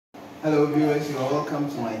Hello viewers, you are welcome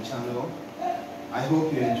to my channel. I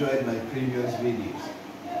hope you enjoyed my previous videos.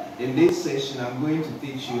 In this session, I'm going to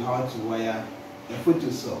teach you how to wire a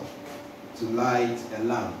photocell to light a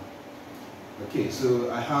lamp. Okay, so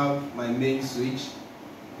I have my main switch,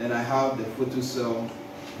 then I have the photocell,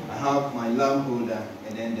 I have my lamp holder,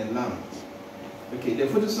 and then the lamp. Okay, the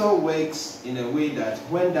photocell works in a way that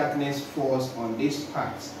when darkness falls on this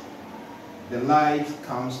part, the light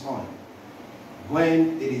comes on.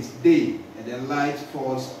 When it is day and the light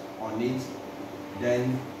falls on it,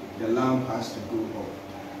 then the lamp has to go off.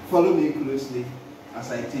 Follow me closely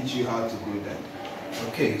as I teach you how to do that.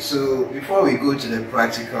 Okay, so before we go to the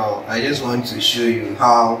practical, I just want to show you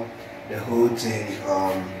how the whole thing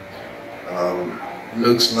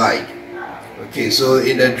looks like. Okay, so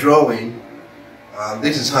in the drawing,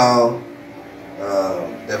 this is how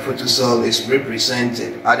the photocell is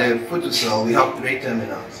represented. At the photocell, we have 3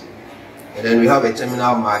 terminals. And then we have a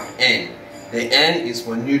terminal marked N. The N is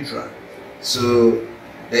for neutral. So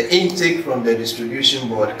the intake from the distribution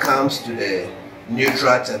board comes to the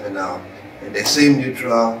neutral terminal, and the same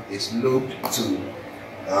neutral is looped to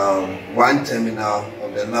one terminal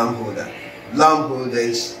of the lamp holder. Lamp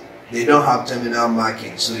holders, they don't have terminal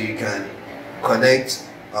marking, so you can connect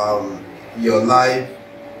your live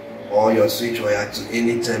or your switch wire to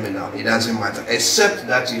any terminal. It doesn't matter, except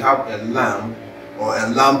that you have a lamp or a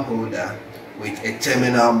lamp holder with a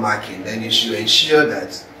terminal marking. Then you should ensure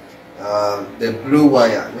that the blue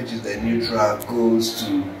wire, which is the neutral, goes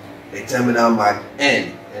to the terminal marked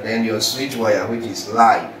N, and then your switch wire, which is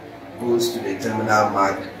live, goes to the terminal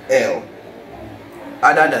marked L.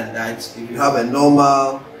 Other than that, if you have a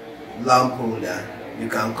normal lamp holder, you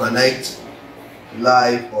can connect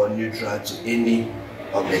live or neutral to any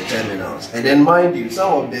of the terminals. And then mind you,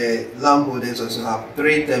 some of the lamp holders also have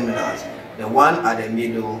 3 terminals. The one at the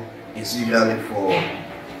middle is usually for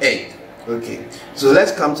 8. Okay, so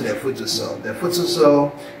let's come to the photocell. The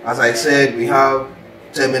photocell, as I said, we have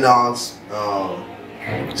terminals,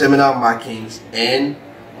 terminal markings N,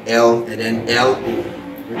 L, and then LO.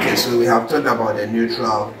 Okay, so we have talked about the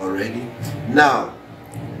neutral already. Now,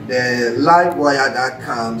 the live wire that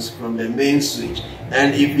comes from the main switch,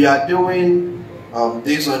 and if you are doing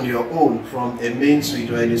this on your own from a main switch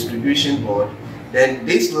or a distribution board, then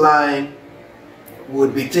this line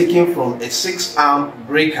would be taken from a 6-amp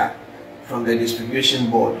breaker from the distribution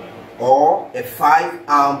board or a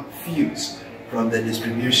 5-amp fuse from the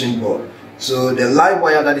distribution board. So the live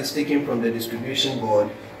wire that is taken from the distribution board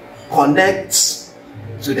connects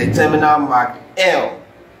to the terminal marked L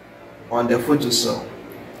on the photocell,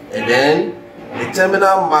 and then the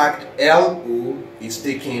terminal marked LO is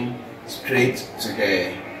taken straight to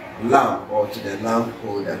the lamp or to the lamp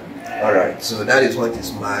holder. Alright, so that is what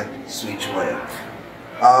is marked switch wire.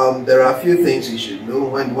 There are a few things you should know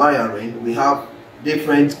when wiring. We have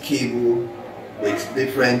different cable with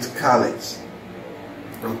different colors.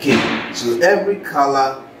 Okay, so every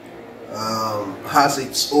color has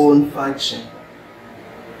its own function.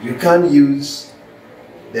 You can't use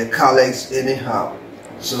the colors anyhow.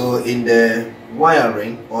 So in the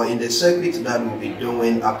wiring or in the circuit that we'll be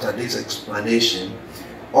doing after this explanation,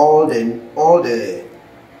 all the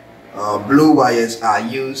blue wires are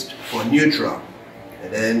used for neutral,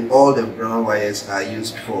 and then all the brown wires are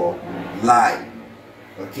used for live.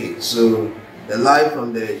 Okay, so the live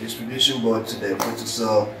from the distribution board to the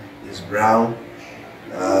photocell is brown.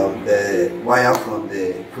 The wire from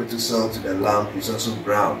the photocell to the lamp is also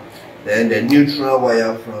brown. Then the neutral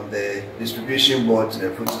wire from the distribution board to the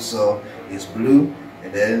photocell is blue,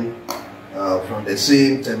 and then from the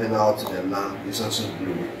same terminal to the lamp is also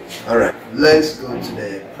blue. Alright, let's go to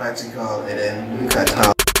the practical and then look at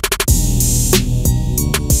how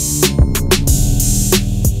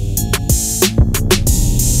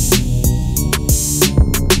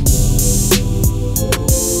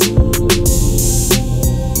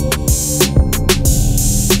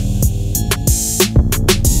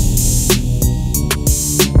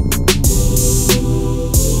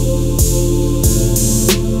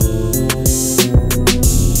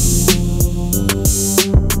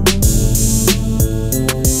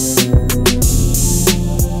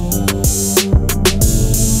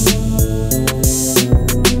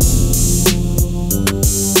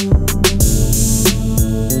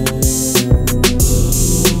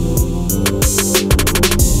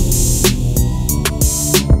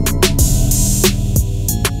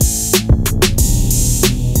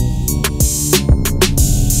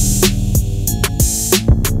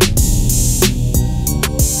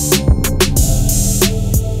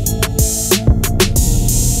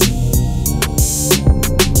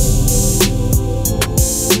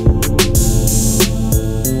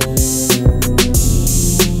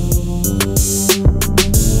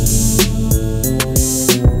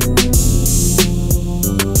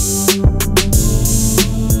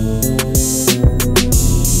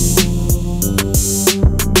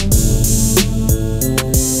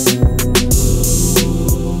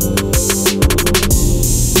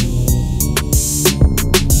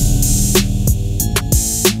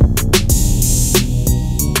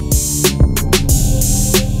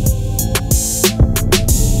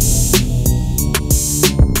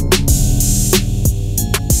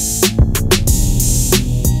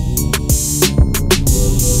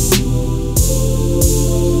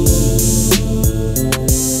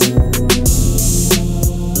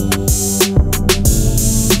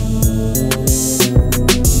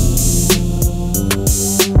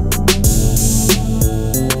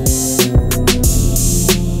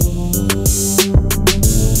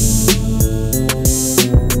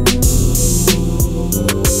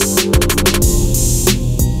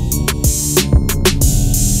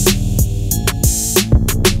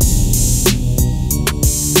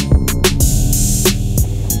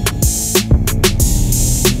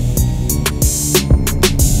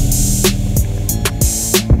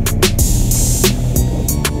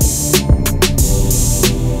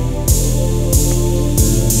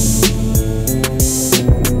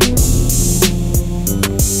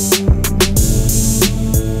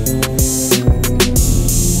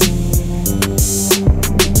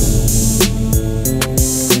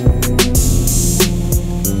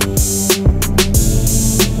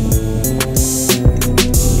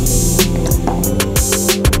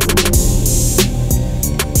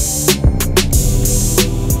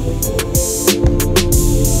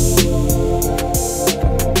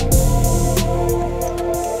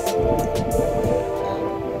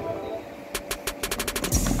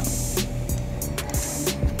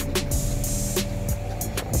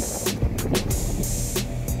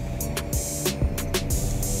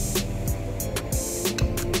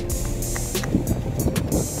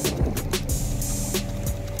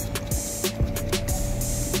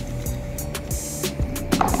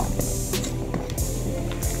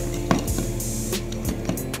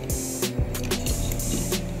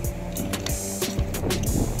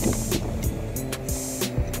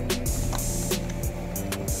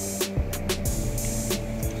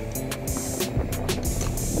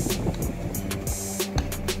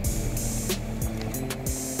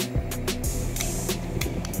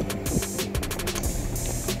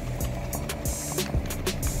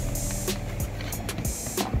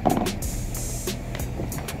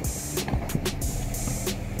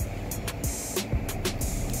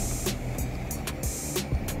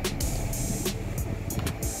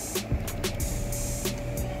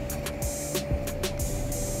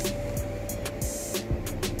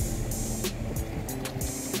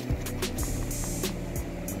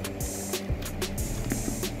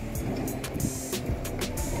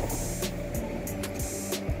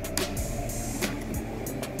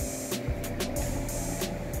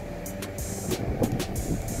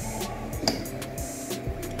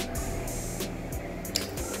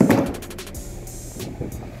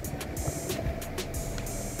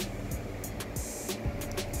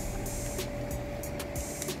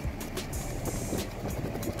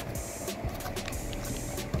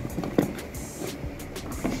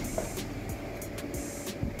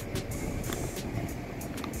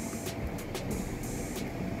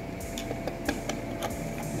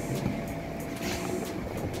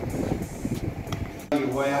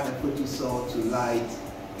photocell to light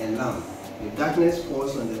a lamp. If darkness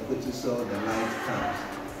falls on the photocell, the light comes.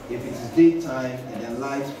 If it is daytime and the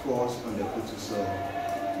light falls on the photocell,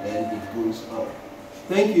 then it goes off.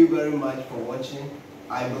 Thank you very much for watching.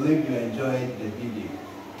 I believe you enjoyed the video.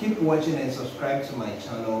 Keep watching and subscribe to my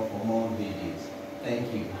channel for more videos.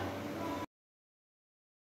 Thank you.